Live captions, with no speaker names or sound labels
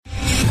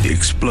The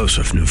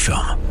explosive new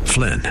film,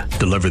 Flynn,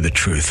 deliver the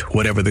truth,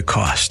 whatever the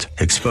cost.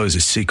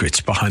 Exposes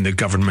secrets behind the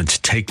government's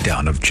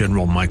takedown of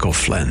General Michael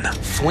Flynn.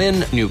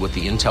 Flynn knew what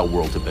the intel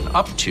world had been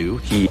up to.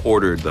 He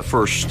ordered the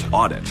first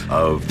audit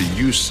of the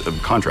use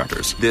of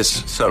contractors.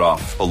 This set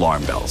off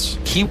alarm bells.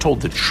 He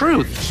told the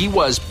truth. He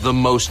was the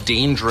most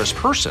dangerous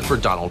person for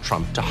Donald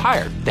Trump to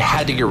hire. They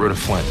had to get rid of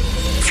Flynn.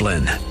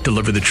 Flynn,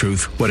 deliver the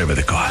truth, whatever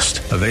the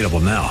cost. Available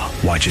now.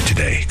 Watch it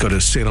today. Go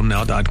to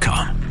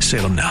salemnow.com.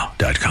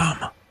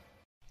 salemnow.com.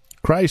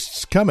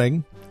 Christ's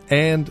coming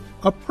and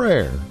a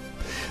prayer.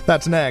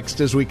 That's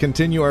next as we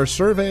continue our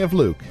survey of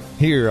Luke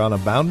here on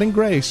Abounding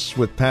Grace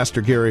with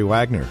Pastor Gary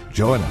Wagner.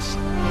 Join us.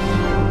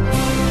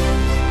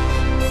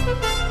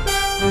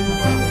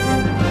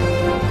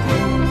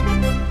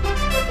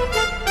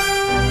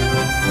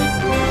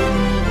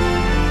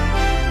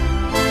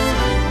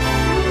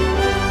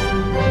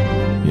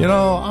 You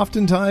know,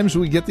 oftentimes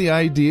we get the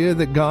idea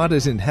that God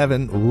is in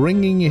heaven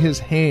wringing his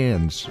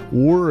hands,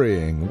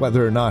 worrying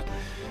whether or not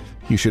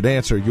he should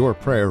answer your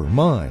prayer or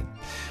mine,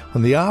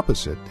 when the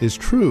opposite is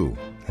true,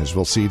 as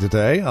we'll see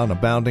today on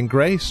Abounding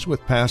Grace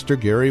with Pastor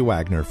Gary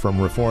Wagner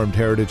from Reformed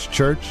Heritage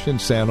Church in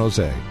San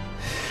Jose.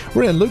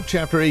 We're in Luke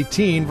chapter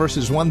 18,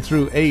 verses 1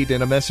 through 8,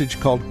 in a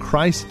message called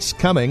Christ's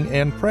Coming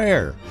and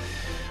Prayer.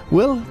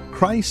 Will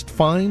Christ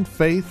find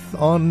faith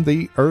on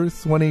the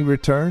earth when he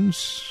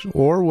returns,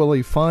 or will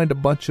he find a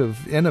bunch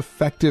of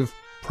ineffective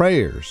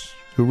prayers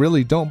who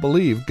really don't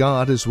believe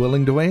God is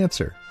willing to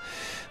answer?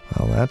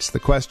 Well, that's the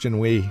question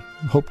we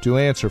hope to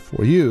answer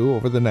for you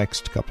over the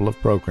next couple of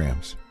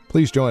programs.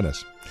 Please join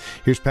us.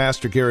 Here's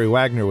Pastor Gary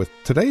Wagner with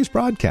today's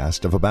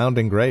broadcast of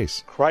Abounding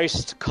Grace.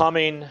 Christ's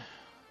coming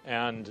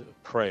and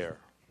prayer.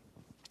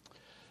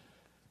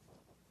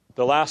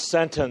 The last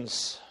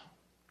sentence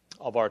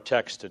of our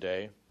text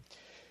today,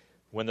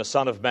 when the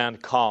Son of Man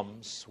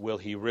comes, will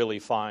he really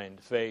find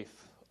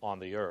faith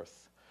on the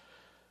earth,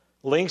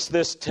 links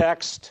this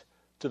text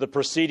to the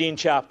preceding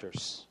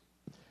chapters.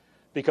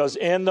 Because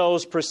in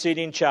those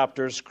preceding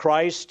chapters,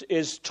 Christ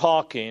is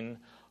talking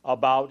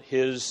about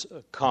his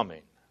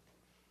coming.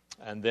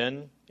 And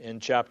then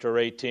in chapter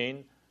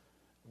 18,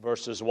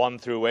 verses 1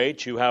 through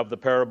 8, you have the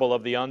parable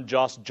of the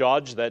unjust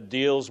judge that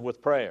deals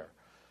with prayer.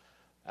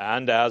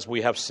 And as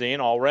we have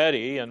seen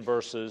already in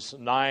verses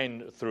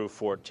 9 through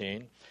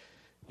 14,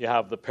 you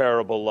have the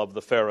parable of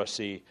the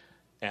Pharisee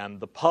and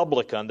the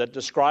publican that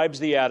describes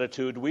the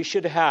attitude we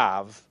should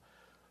have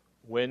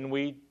when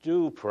we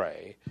do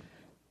pray,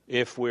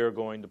 if we're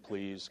going to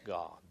please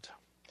God.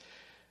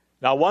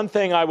 Now, one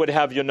thing I would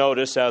have you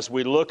notice as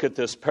we look at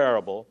this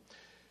parable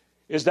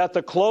is that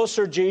the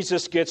closer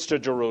Jesus gets to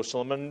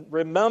Jerusalem, and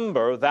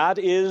remember, that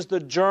is the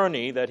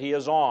journey that he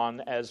is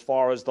on as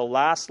far as the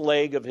last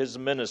leg of his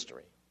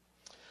ministry.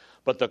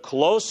 But the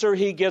closer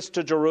he gets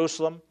to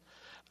Jerusalem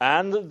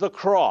and the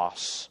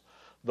cross,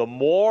 the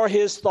more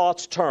his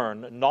thoughts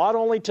turn not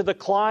only to the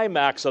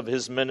climax of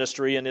his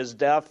ministry and his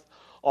death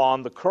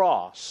on the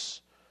cross,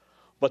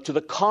 but to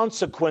the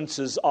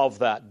consequences of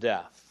that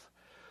death,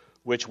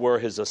 which were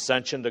his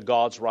ascension to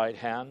God's right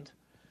hand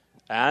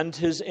and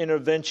his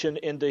intervention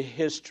into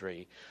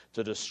history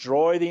to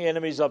destroy the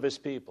enemies of his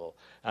people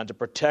and to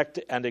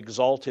protect and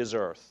exalt his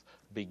earth,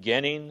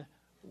 beginning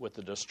with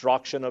the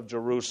destruction of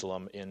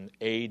Jerusalem in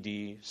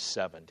AD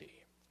 70.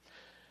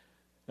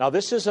 Now,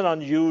 this is an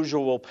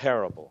unusual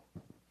parable.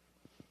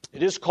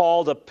 It is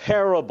called a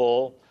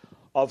parable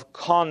of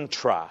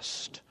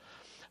contrast.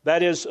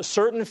 That is,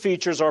 certain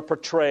features are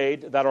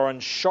portrayed that are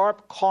in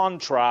sharp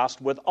contrast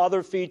with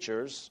other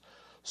features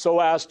so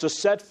as to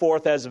set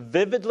forth as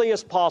vividly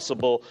as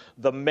possible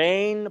the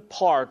main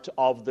part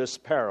of this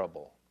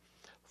parable.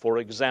 For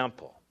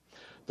example,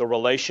 the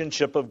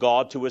relationship of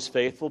God to his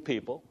faithful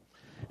people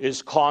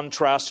is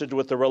contrasted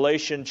with the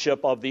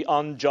relationship of the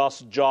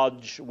unjust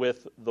judge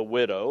with the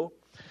widow,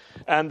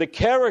 and the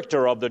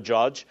character of the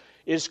judge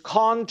is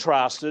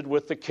contrasted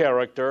with the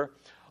character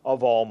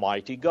of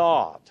Almighty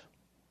God.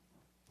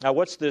 Now,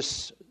 what's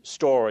this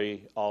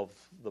story of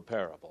the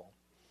parable?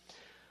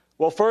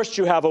 Well, first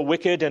you have a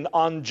wicked and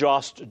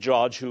unjust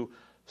judge who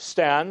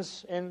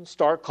stands in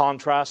stark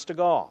contrast to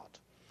God.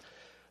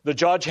 The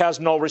judge has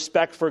no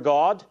respect for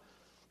God,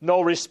 no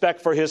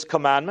respect for his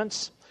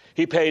commandments.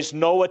 He pays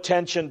no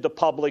attention to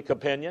public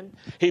opinion.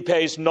 He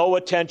pays no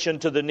attention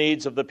to the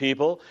needs of the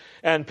people,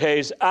 and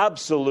pays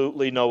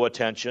absolutely no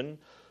attention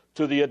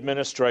to the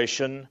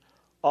administration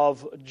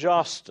of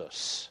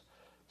justice.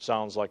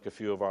 Sounds like a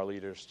few of our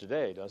leaders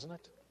today, doesn't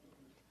it?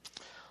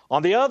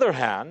 On the other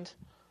hand,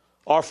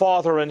 our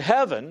Father in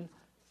heaven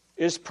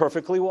is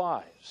perfectly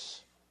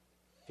wise.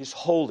 He's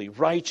holy,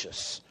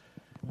 righteous,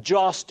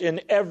 just in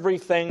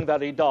everything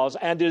that he does,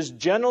 and is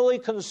generally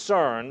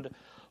concerned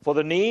for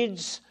the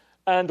needs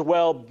and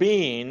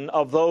well-being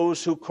of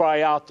those who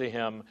cry out to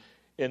him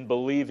in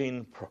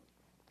believing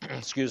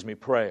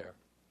prayer.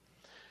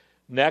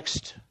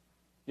 Next,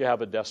 you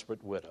have a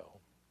desperate widow.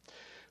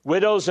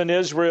 Widows in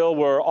Israel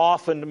were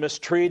often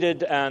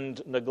mistreated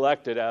and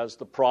neglected, as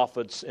the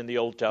prophets in the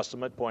Old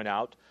Testament point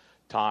out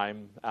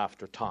time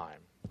after time.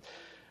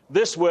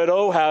 This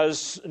widow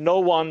has no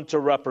one to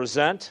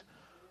represent,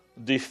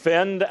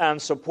 defend, and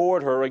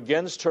support her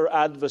against her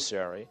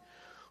adversary,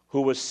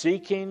 who was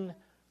seeking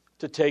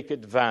to take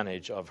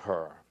advantage of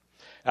her.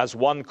 As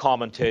one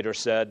commentator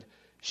said,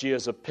 she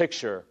is a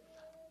picture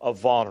of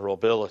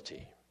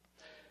vulnerability.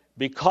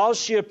 Because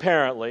she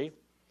apparently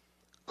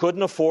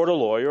couldn't afford a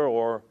lawyer,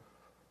 or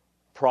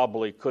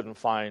probably couldn't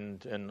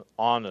find an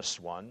honest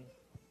one,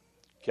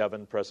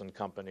 Kevin, present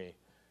company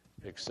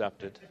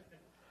accepted,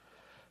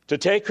 to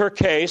take her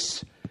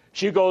case,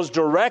 she goes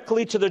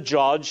directly to the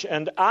judge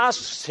and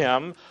asks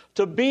him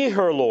to be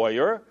her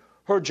lawyer,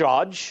 her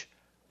judge,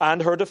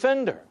 and her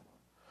defender.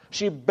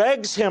 She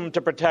begs him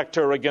to protect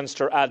her against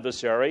her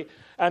adversary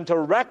and to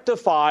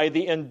rectify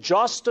the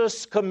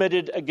injustice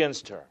committed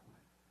against her.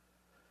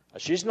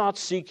 She's not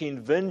seeking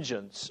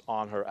vengeance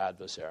on her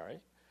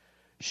adversary.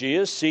 She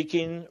is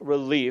seeking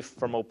relief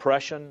from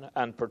oppression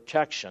and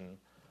protection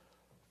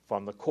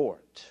from the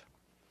court.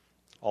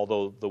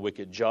 Although the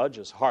wicked judge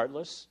is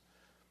heartless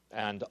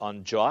and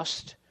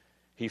unjust,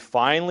 he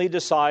finally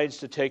decides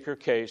to take her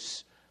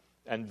case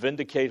and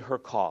vindicate her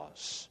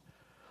cause.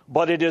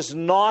 But it is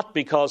not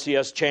because he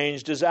has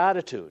changed his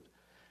attitude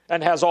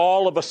and has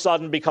all of a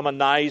sudden become a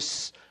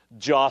nice,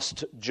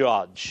 just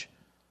judge,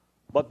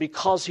 but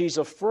because he's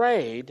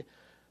afraid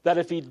that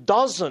if he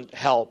doesn't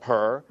help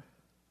her,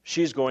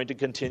 she's going to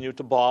continue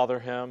to bother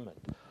him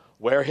and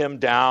wear him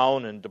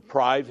down and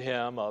deprive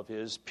him of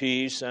his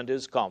peace and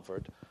his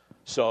comfort.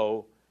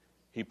 So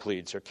he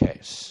pleads her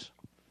case.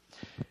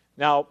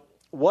 Now,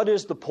 what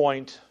is the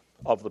point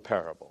of the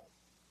parable?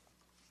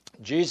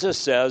 Jesus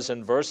says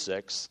in verse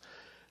 6,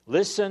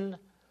 "Listen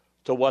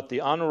to what the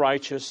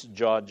unrighteous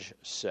judge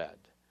said."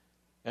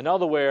 In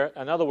other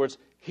words,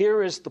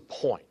 here is the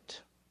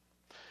point.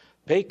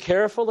 Pay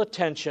careful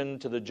attention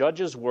to the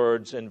judge's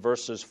words in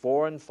verses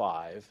 4 and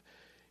 5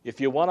 if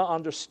you want to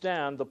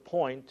understand the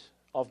point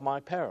of my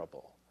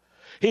parable.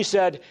 He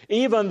said,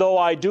 "Even though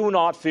I do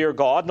not fear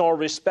God nor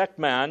respect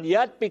man,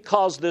 yet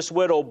because this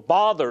widow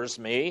bothers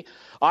me,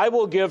 I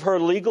will give her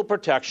legal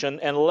protection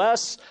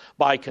unless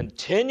by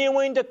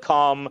continuing to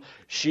come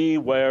she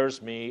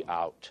wears me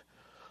out."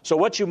 So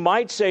what you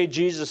might say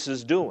Jesus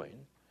is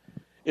doing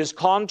is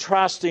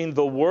contrasting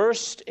the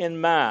worst in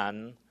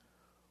man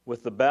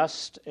with the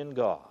best in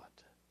God.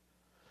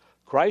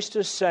 Christ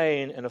is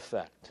saying, in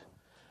effect,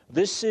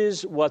 this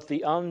is what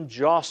the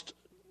unjust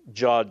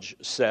judge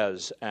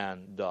says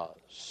and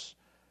does.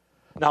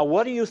 Now,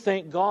 what do you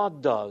think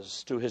God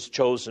does to his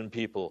chosen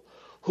people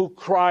who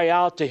cry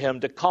out to him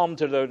to come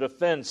to their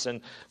defense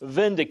and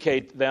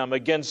vindicate them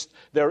against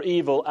their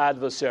evil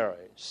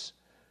adversaries?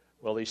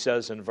 Well, he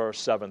says in verse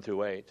 7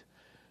 through 8,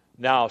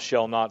 "Now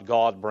shall not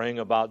God bring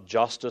about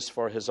justice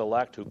for his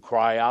elect who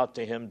cry out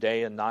to him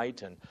day and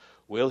night, and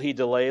will he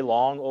delay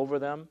long over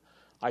them?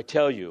 I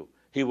tell you,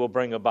 he will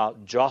bring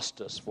about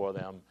justice for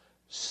them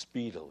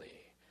speedily."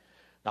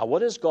 Now,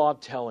 what is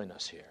God telling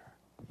us here?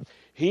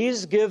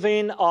 He's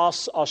giving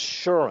us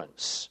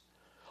assurance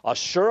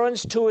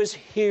to his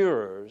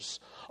hearers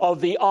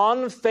of the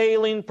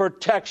unfailing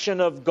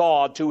protection of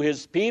God to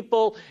his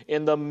people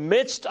in the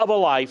midst of a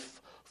life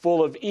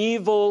full of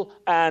evil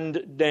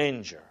and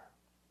danger.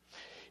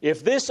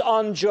 If this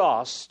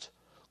unjust,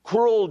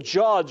 cruel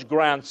judge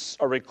grants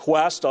a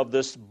request of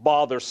this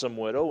bothersome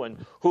widow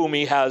in whom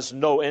he has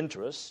no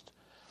interest,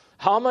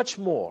 how much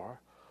more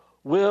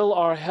will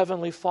our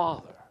Heavenly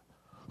Father,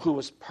 who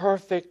is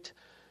perfect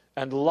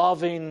and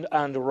loving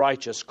and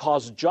righteous,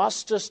 cause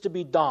justice to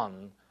be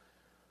done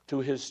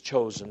to his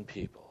chosen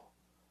people?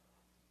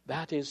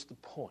 That is the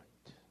point.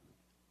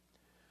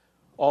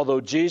 Although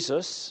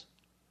Jesus,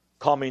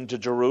 coming to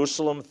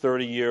Jerusalem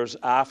 30 years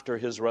after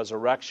his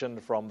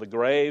resurrection from the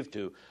grave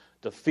to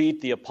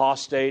defeat the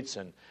apostates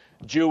and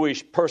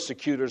Jewish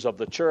persecutors of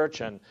the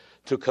church and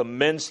to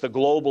commence the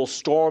global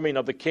storming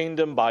of the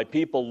kingdom by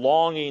people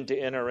longing to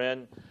enter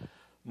in,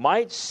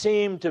 might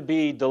seem to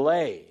be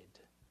delayed,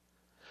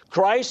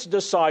 Christ's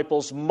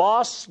disciples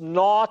must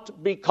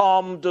not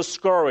become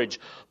discouraged,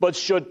 but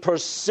should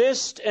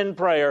persist in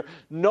prayer,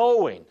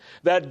 knowing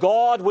that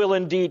God will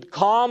indeed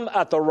come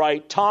at the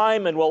right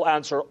time and will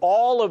answer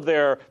all of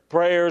their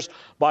prayers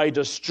by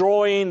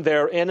destroying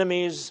their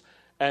enemies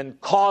and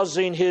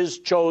causing his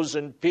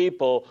chosen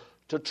people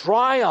to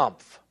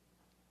triumph.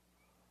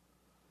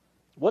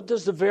 What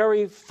does the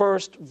very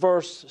first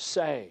verse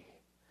say?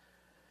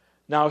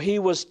 Now, he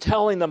was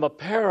telling them a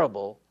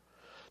parable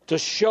to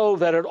show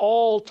that at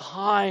all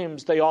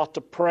times they ought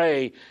to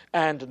pray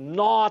and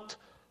not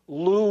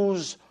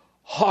lose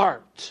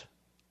heart.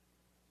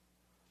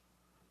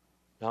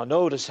 Now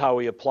notice how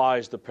he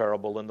applies the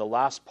parable in the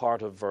last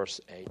part of verse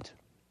 8.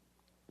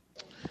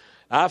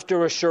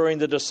 After assuring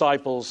the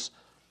disciples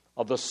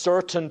of the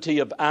certainty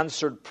of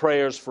answered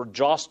prayers for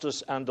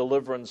justice and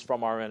deliverance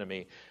from our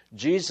enemy,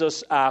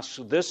 Jesus asks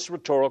this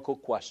rhetorical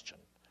question: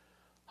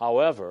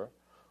 however,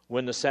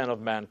 when the Son of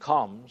Man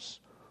comes,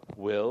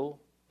 will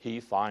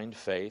he find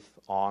faith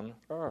on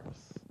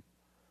earth?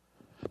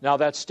 Now,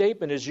 that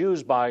statement is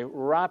used by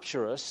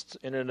rapturists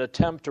in an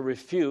attempt to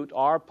refute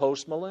our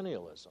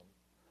postmillennialism.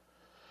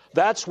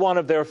 That's one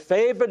of their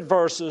favorite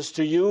verses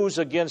to use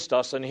against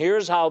us, and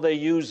here's how they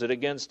use it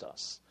against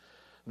us.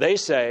 They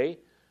say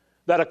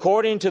that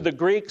according to the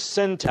Greek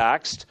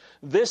syntax,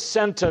 this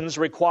sentence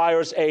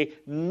requires a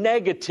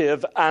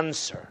negative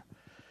answer.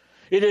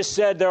 It is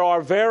said there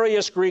are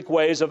various Greek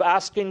ways of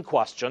asking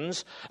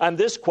questions, and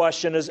this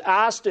question is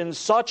asked in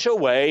such a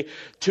way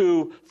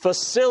to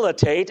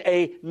facilitate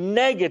a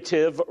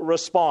negative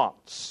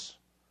response.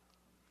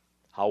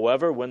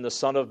 However, when the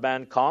Son of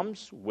Man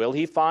comes, will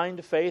he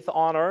find faith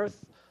on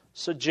earth?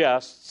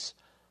 Suggests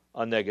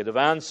a negative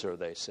answer,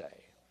 they say.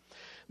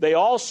 They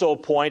also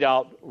point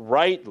out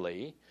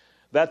rightly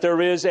that there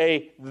is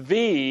a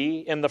 "the"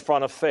 in the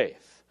front of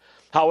faith.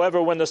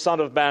 However, when the Son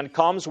of Man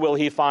comes, will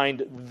he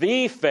find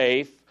the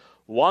faith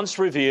once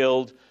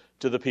revealed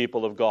to the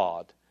people of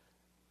God?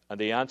 And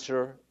the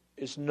answer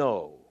is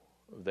no,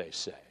 they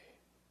say.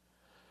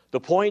 The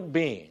point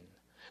being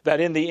that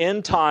in the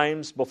end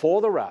times,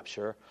 before the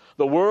rapture,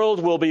 the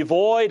world will be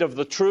void of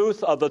the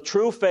truth of the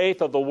true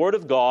faith of the Word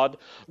of God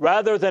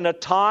rather than a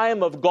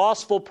time of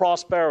gospel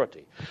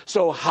prosperity.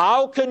 So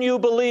how can you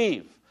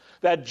believe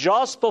that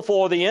just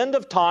before the end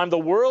of time, the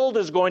world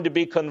is going to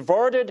be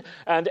converted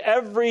and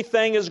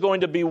everything is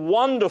going to be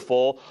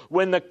wonderful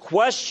when the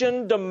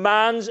question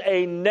demands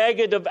a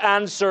negative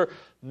answer?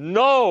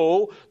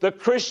 No, the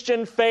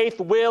Christian faith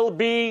will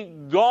be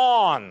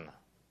gone.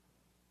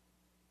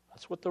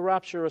 That's what the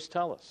rapturists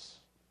tell us.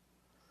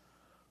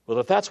 Well,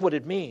 if that's what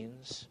it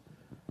means,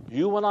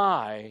 you and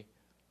I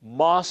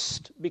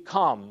must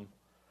become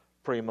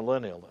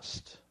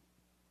premillennialists.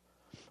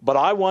 But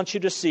I want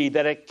you to see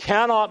that it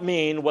cannot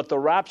mean what the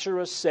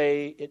rapturists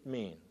say it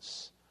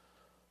means.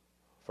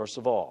 First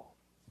of all,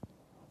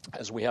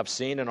 as we have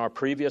seen in our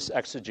previous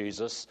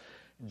exegesis,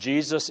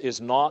 Jesus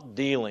is not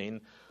dealing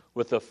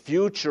with the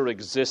future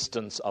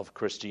existence of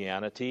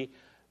Christianity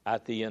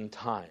at the end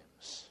times.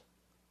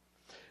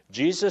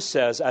 Jesus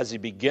says, as he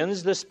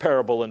begins this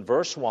parable in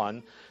verse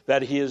 1,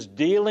 that he is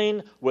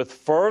dealing with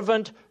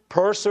fervent,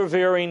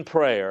 persevering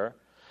prayer.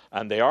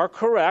 And they are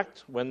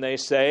correct when they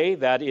say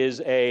that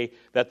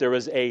there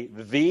is a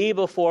 "the"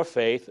 before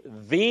faith,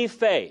 the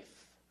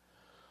faith.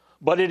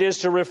 But it is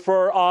to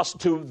refer us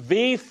to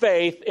the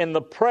faith in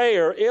the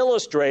prayer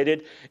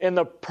illustrated in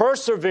the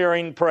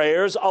persevering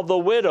prayers of the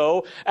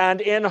widow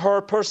and in her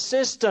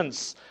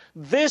persistence.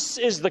 This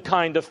is the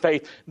kind of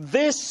faith,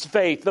 this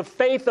faith, the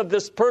faith of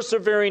this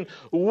persevering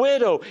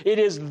widow. It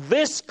is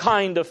this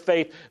kind of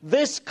faith,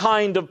 this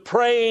kind of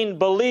praying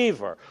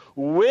believer.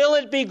 Will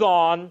it be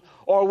gone,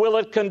 or will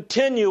it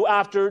continue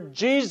after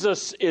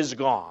Jesus is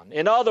gone?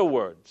 In other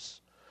words,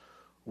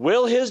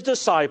 will his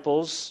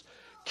disciples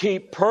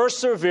keep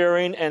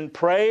persevering in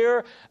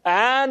prayer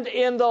and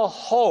in the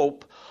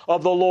hope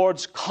of the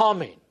Lord's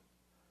coming?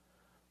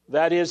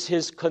 That is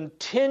his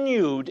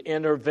continued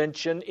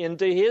intervention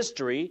into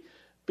history,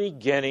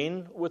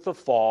 beginning with the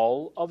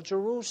fall of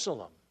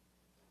Jerusalem.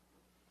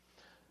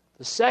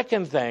 The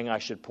second thing I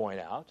should point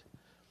out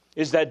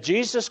is that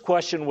Jesus'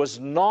 question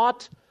was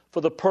not for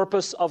the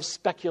purpose of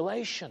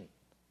speculation,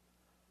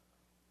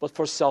 but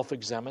for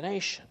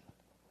self-examination.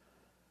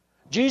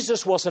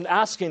 Jesus wasn't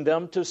asking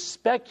them to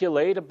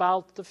speculate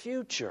about the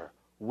future.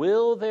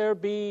 Will there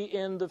be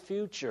in the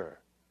future?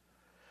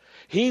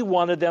 He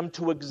wanted them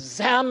to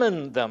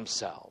examine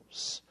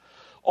themselves.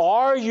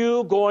 Are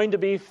you going to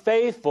be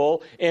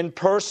faithful in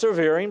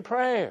persevering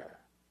prayer?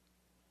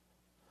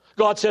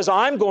 God says,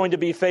 I'm going to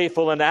be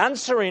faithful in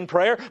answering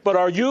prayer, but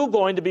are you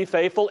going to be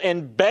faithful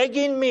in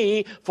begging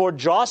me for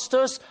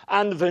justice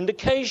and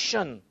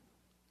vindication?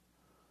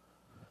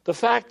 The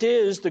fact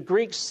is, the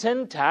Greek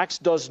syntax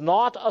does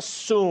not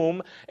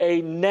assume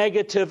a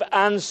negative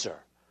answer.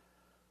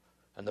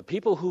 And the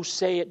people who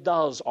say it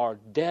does are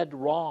dead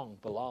wrong,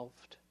 beloved.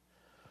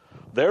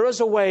 There is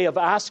a way of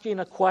asking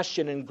a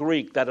question in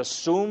Greek that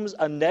assumes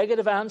a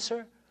negative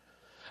answer,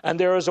 and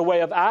there is a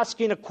way of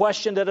asking a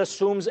question that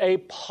assumes a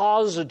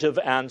positive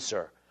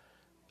answer.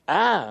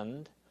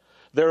 And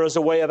there is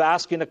a way of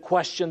asking a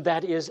question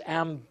that is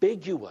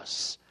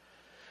ambiguous.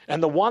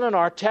 And the one in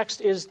our text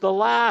is the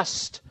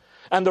last.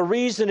 And the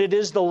reason it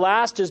is the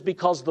last is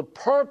because the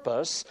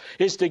purpose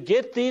is to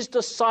get these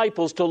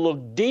disciples to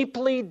look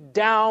deeply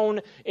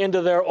down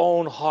into their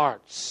own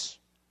hearts.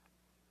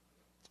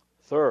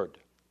 Third,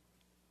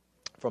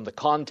 from the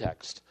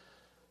context,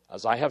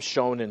 as I have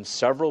shown in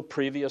several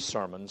previous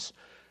sermons,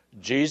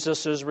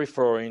 Jesus is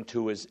referring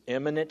to his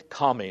imminent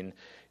coming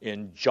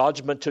in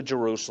judgment to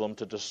Jerusalem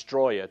to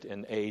destroy it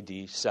in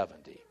AD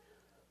 70,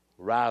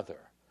 rather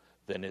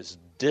than his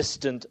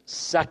distant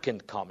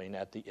second coming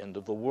at the end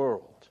of the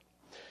world.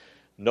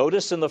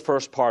 Notice in the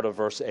first part of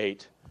verse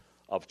 8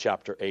 of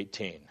chapter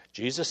 18,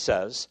 Jesus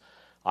says,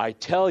 I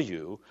tell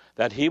you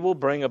that he will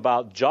bring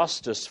about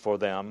justice for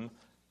them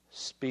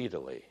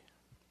speedily.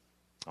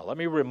 Now let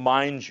me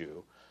remind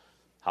you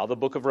how the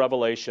book of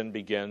Revelation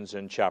begins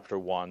in chapter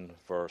 1,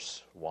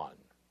 verse 1.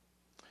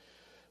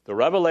 The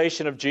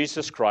revelation of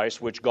Jesus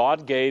Christ, which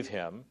God gave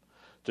him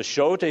to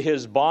show to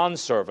his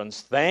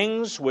bondservants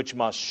things which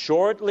must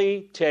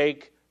shortly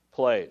take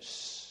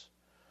place.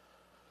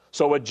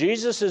 So what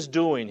Jesus is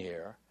doing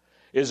here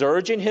is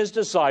urging his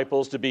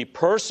disciples to be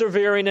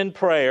persevering in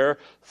prayer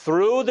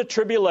through the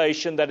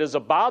tribulation that is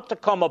about to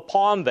come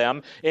upon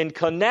them in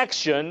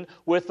connection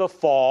with the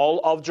fall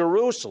of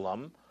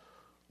Jerusalem,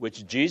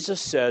 which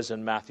Jesus says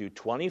in Matthew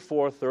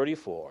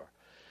 24:34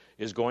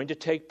 is going to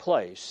take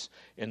place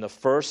in the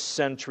first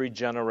century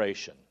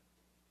generation,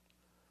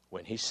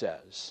 when he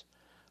says,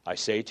 I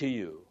say to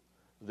you,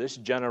 this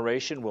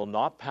generation will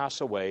not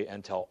pass away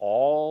until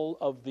all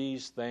of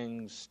these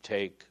things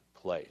take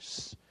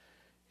place.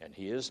 And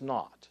he is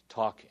not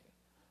talking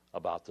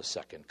about the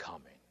second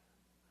coming.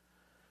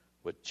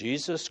 With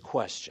Jesus'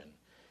 question,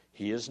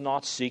 he is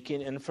not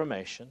seeking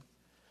information.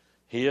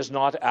 He is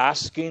not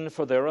asking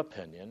for their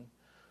opinion.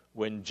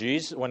 When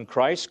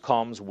Christ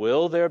comes,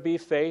 will there be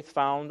faith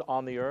found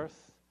on the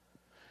earth?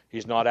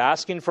 He's not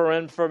asking for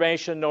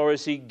information, nor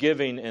is he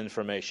giving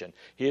information.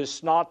 He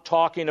is not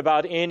talking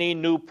about any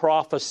new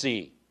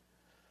prophecy.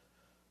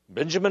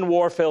 Benjamin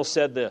Warfield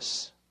said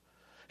this: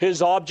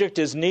 his object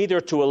is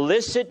neither to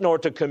elicit nor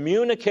to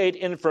communicate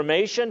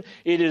information.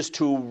 It is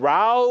to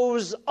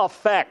rouse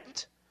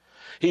affect.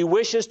 He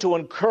wishes to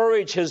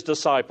encourage his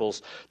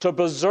disciples to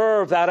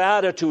preserve that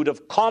attitude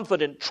of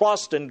confident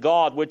trust in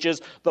God, which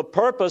is the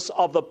purpose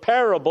of the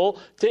parable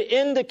to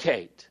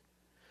indicate.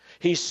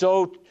 He,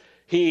 so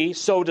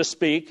to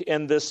speak,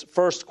 in this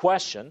first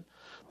question,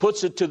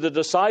 puts it to the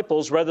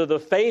disciples whether the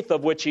faith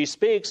of which he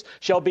speaks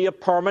shall be a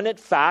permanent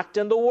fact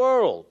in the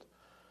world.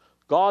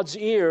 God's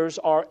ears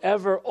are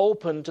ever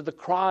open to the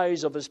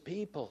cries of his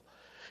people.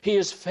 He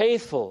is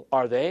faithful.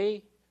 Are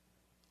they?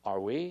 Are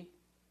we?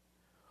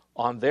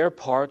 On their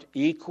part,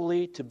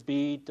 equally to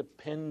be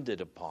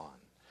depended upon.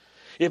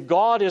 If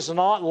God is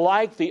not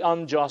like the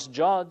unjust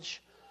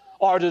judge,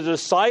 are the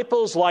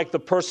disciples like the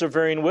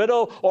persevering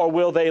widow, or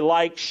will they,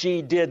 like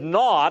she did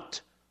not,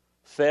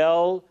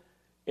 fail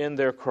in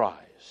their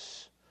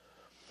cries?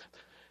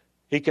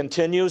 He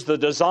continues, the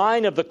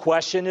design of the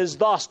question is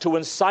thus to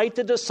incite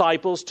the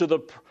disciples to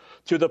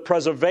the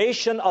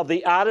preservation of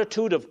the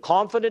attitude of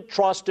confident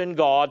trust in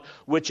God,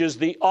 which is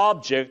the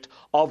object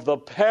of the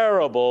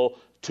parable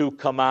to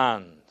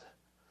command.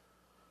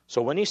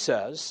 So when he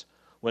says,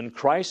 when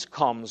Christ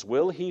comes,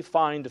 will he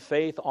find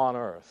faith on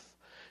earth?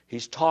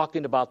 He's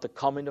talking about the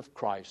coming of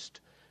Christ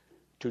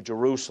to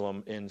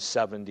Jerusalem in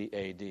 70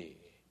 A.D.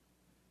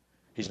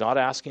 He's not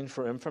asking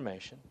for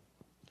information.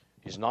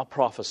 He's not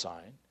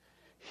prophesying.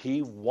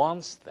 He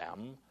wants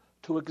them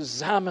to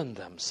examine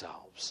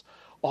themselves.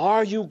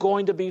 Are you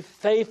going to be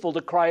faithful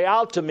to cry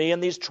out to me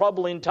in these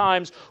troubling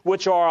times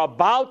which are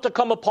about to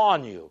come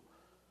upon you?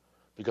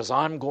 Because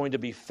I'm going to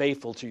be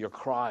faithful to your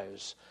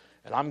cries,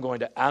 and I'm going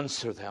to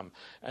answer them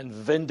and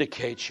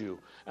vindicate you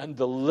and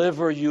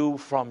deliver you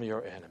from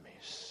your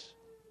enemies.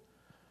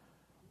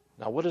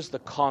 Now, what is the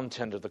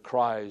content of the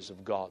cries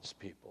of God's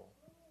people?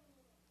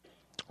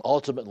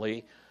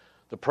 Ultimately,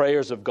 the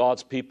prayers of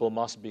God's people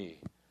must be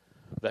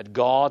that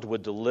God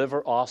would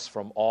deliver us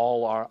from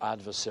all our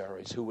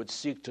adversaries who would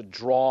seek to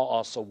draw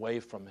us away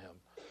from him,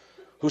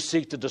 who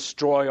seek to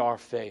destroy our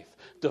faith,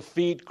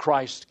 defeat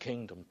Christ's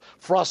kingdom,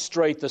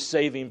 frustrate the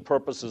saving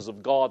purposes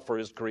of God for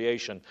his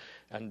creation,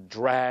 and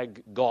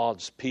drag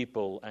God's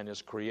people and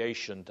his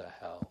creation to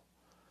hell.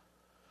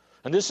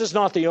 And this is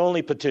not the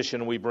only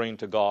petition we bring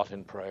to God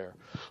in prayer,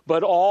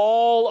 but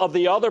all of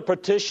the other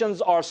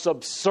petitions are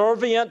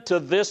subservient to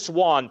this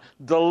one: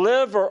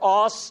 deliver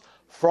us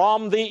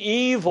from the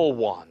evil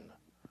one.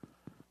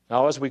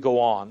 Now, as we go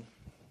on,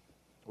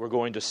 we're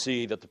going to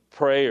see that the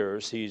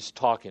prayers he's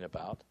talking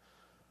about,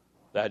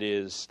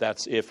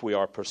 that's if we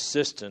are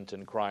persistent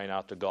in crying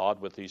out to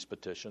God with these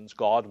petitions,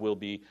 God will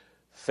be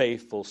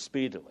faithful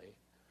speedily,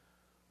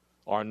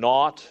 are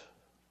not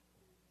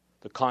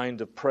the kind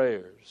of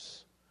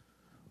prayers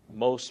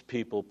most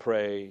people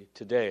pray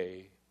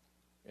today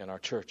in our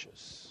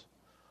churches.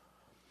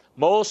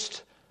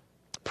 Most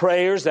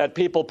prayers that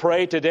people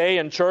pray today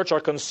in church are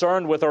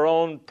concerned with their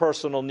own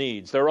personal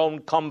needs, their own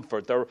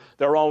comfort,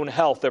 their own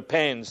health, their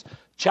pains,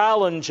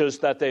 challenges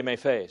that they may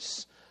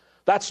face.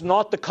 That's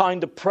not the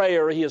kind of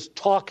prayer he is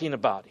talking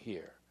about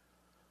here.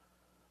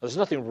 There's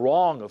nothing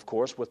wrong, of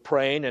course, with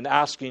praying and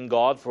asking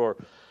God for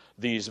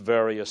these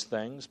various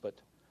things, but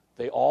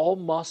they all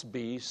must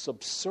be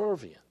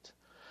subservient.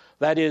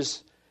 That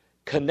is,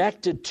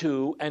 connected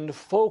to and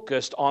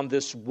focused on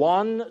this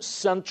one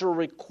central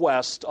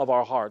request of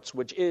our hearts,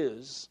 which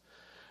is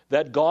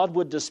that God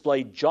would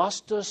display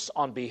justice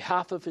on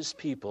behalf of his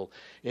people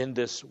in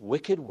this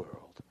wicked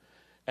world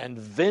and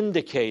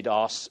vindicate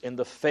us in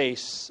the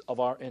face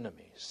of our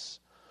enemies.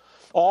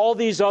 All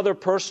these other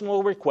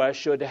personal requests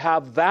should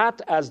have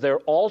that as their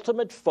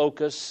ultimate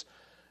focus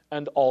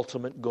and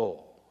ultimate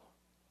goal.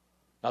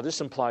 Now, this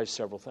implies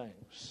several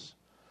things.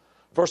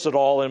 First of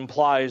all, it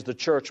implies the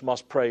church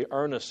must pray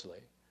earnestly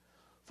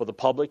for the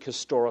public,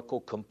 historical,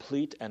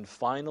 complete, and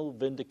final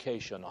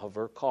vindication of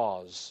her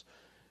cause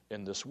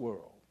in this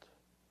world.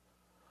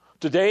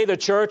 Today, the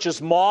church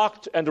is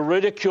mocked and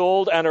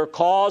ridiculed, and her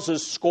cause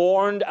is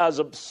scorned as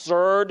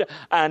absurd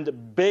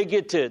and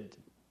bigoted.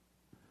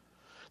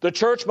 The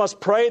church must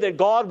pray that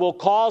God will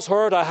cause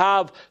her to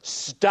have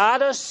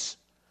status,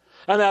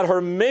 and that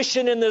her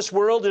mission in this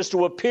world is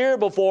to appear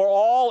before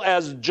all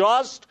as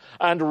just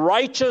and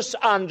righteous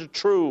and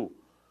true,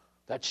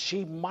 that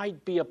she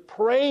might be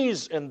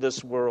appraised in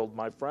this world,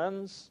 my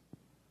friends.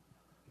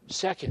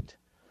 Second,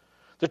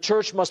 the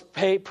church must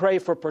pray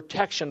for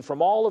protection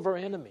from all of her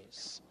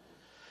enemies.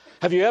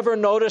 Have you ever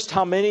noticed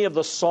how many of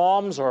the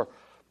Psalms are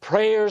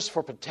prayers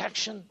for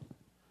protection?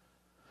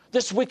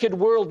 This wicked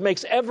world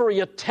makes every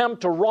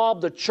attempt to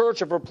rob the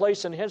church of her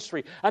place in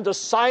history and to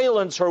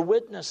silence her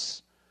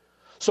witness.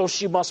 So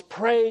she must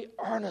pray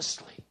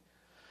earnestly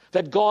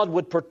that God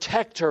would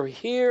protect her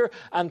here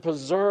and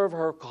preserve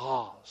her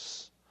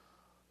cause.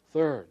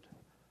 Third,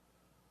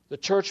 the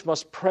church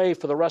must pray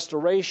for the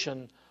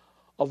restoration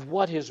of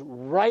what is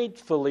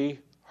rightfully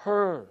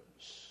hers.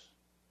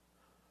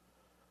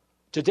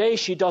 Today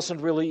she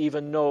doesn't really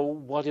even know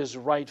what is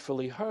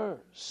rightfully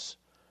hers.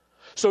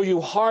 So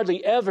you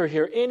hardly ever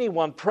hear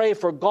anyone pray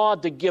for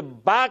God to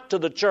give back to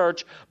the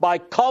church by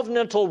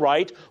covenantal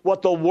right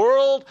what the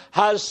world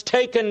has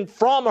taken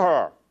from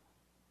her.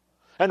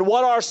 And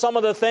what are some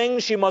of the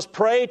things she must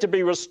pray to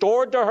be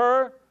restored to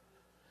her?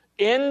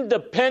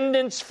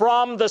 Independence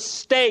from the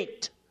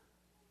state.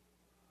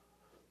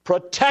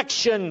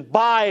 Protection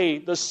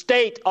by the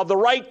state of the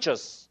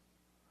righteous.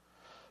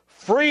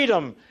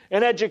 Freedom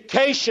and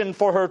education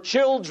for her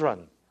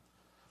children.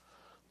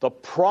 The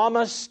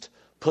promised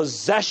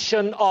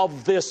possession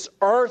of this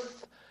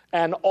earth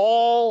and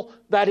all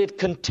that it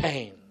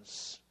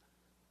contains.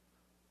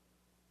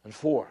 And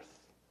fourth,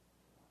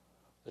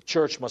 the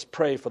church must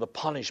pray for the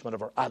punishment of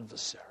her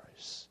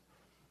adversaries.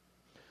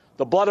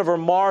 The blood of her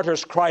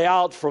martyrs cry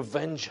out for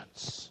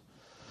vengeance.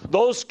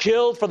 Those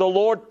killed for the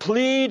Lord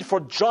plead for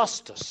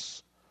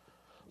justice.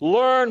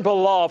 Learn,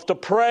 beloved, to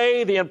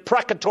pray the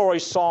imprecatory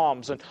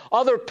psalms and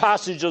other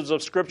passages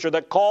of Scripture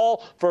that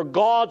call for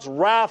God's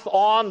wrath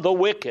on the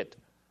wicked.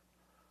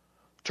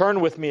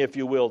 Turn with me, if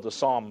you will, to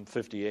Psalm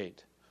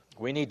 58.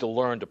 We need to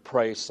learn to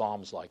pray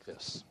psalms like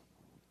this.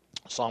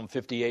 Psalm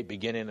 58,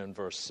 beginning in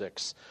verse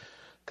 6,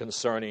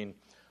 concerning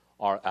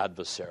our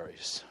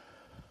adversaries.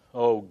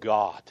 O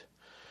God,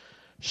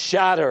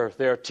 shatter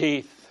their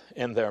teeth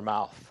in their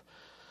mouth.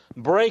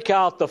 Break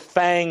out the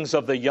fangs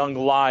of the young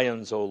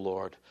lions, O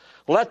Lord.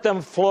 Let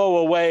them flow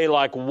away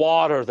like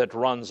water that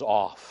runs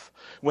off.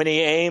 When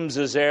he aims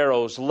his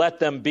arrows, let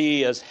them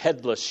be as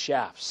headless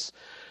shafts.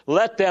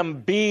 Let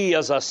them be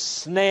as a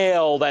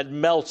snail that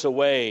melts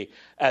away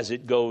as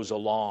it goes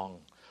along,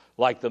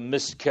 like the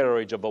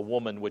miscarriage of a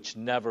woman which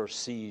never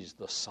sees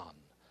the sun.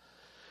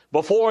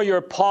 Before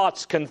your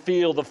pots can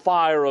feel the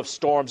fire of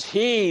storms,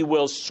 he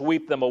will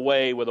sweep them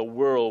away with a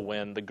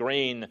whirlwind, the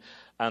green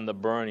and the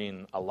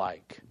burning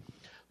alike.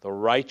 The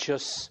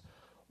righteous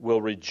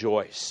will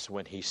rejoice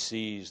when he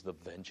sees the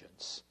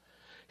vengeance.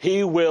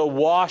 He will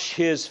wash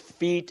his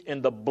feet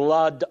in the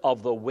blood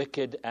of the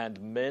wicked, and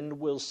men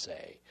will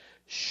say,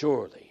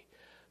 surely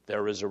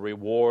there is a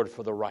reward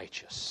for the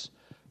righteous.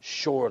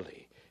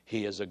 Surely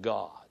he is a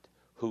God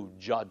who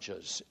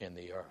judges in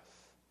the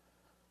earth.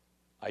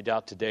 I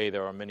doubt today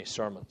there are many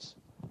sermons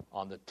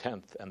on the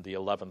 10th and the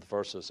 11th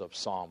verses of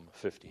Psalm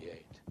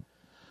 58.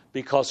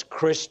 Because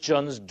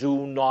Christians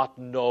do not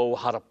know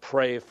how to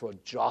pray for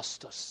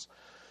justice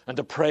and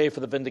to pray for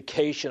the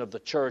vindication of the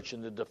church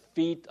and the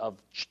defeat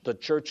of the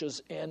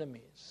church's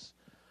enemies.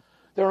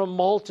 There are a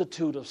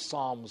multitude of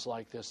psalms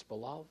like this,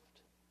 beloved.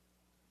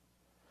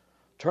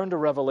 Turn to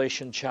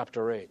Revelation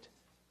chapter 8.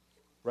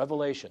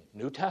 Revelation,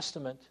 New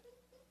Testament,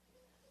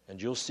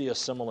 and you'll see a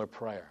similar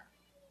prayer.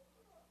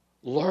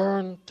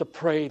 Learn to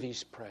pray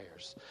these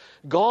prayers.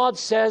 God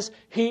says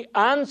he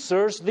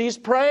answers these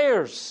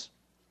prayers.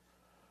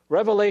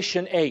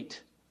 Revelation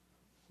 8,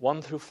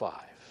 1 through 5.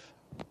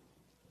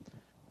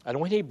 And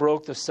when he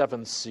broke the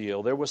seventh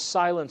seal, there was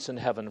silence in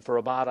heaven for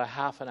about a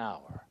half an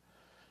hour.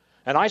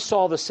 And I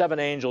saw the seven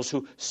angels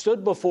who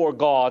stood before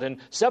God, and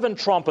seven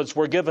trumpets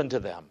were given to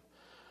them.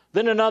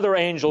 Then another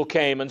angel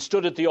came and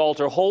stood at the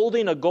altar,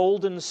 holding a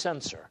golden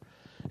censer.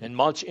 And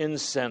much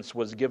incense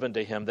was given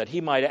to him, that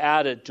he might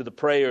add it to the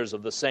prayers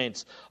of the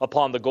saints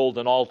upon the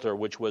golden altar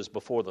which was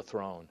before the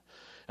throne.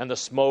 And the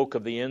smoke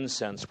of the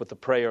incense with the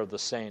prayer of the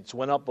saints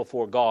went up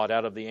before God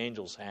out of the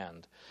angel's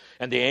hand.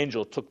 And the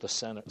angel took the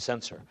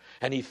censer,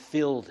 and he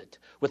filled it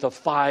with the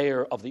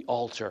fire of the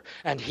altar,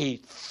 and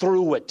he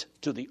threw it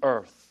to the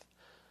earth.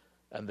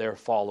 And there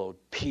followed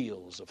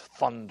peals of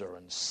thunder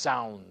and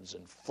sounds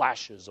and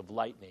flashes of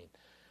lightning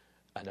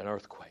and an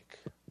earthquake.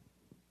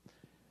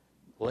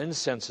 Well,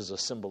 incense is a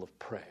symbol of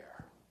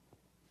prayer.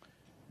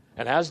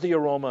 And as the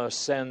aroma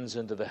ascends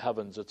into the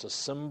heavens, it's a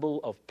symbol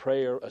of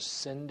prayer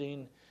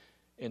ascending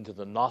into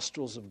the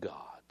nostrils of God.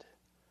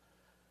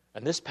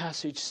 And this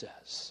passage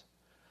says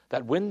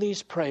that when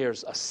these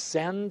prayers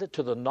ascend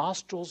to the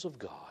nostrils of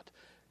God,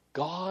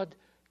 God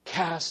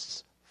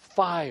casts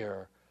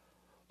fire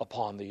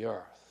upon the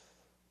earth.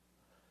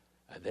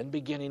 And then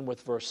beginning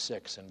with verse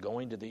 6 and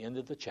going to the end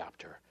of the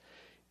chapter,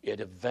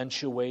 it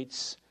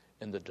eventuates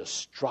in the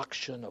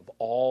destruction of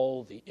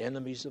all the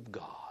enemies of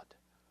God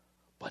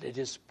But it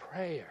is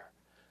prayer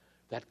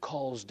that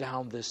calls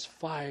down this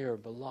fire,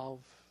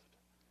 beloved.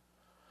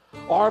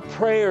 Our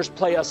prayers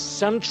play a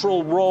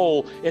central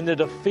role in the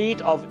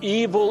defeat of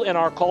evil in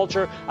our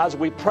culture as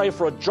we pray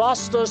for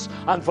justice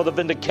and for the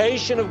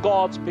vindication of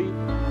God's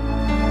people.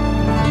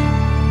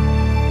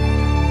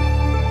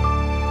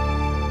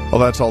 Well,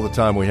 that's all the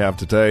time we have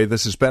today.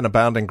 This has been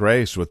Abounding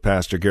Grace with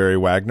Pastor Gary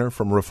Wagner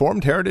from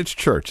Reformed Heritage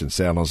Church in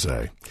San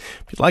Jose.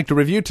 If you'd like to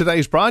review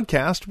today's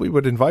broadcast, we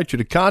would invite you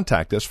to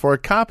contact us for a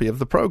copy of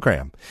the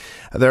program.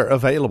 They're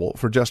available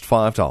for just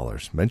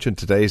 $5. Mention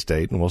today's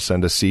date and we'll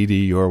send a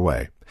CD your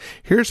way.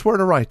 Here's where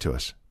to write to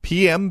us.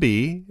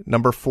 PMB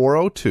number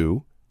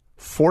 402,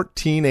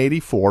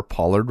 1484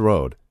 Pollard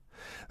Road.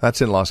 That's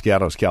in Los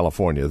Gatos,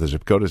 California. The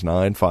zip code is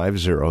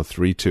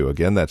 95032.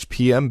 Again, that's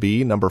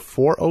PMB number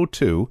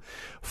 402,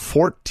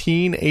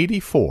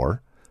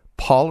 1484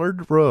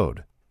 Pollard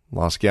Road.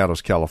 Los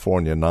Gatos,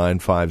 California,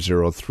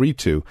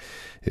 95032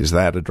 is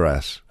that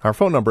address. Our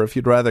phone number, if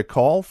you'd rather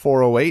call,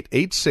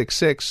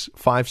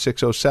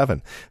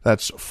 408-866-5607.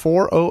 That's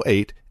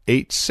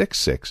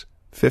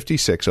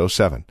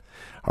 408-866-5607.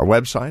 Our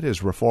website is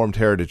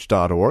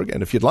reformedheritage.org,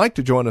 and if you'd like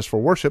to join us for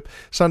worship,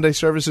 Sunday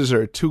services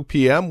are at 2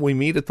 p.m. We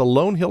meet at the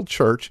Lone Hill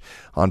Church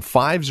on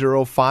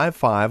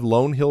 5055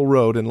 Lone Hill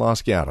Road in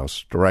Los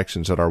Gatos.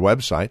 Directions at our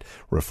website,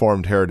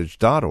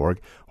 reformedheritage.org,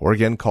 or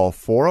again, call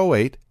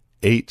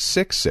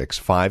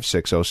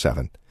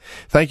 408-866-5607.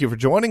 Thank you for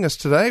joining us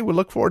today. We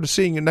look forward to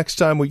seeing you next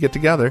time we get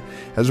together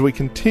as we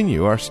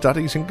continue our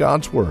studies in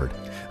God's Word.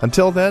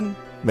 Until then,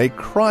 may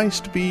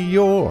Christ be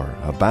your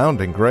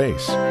abounding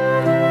grace.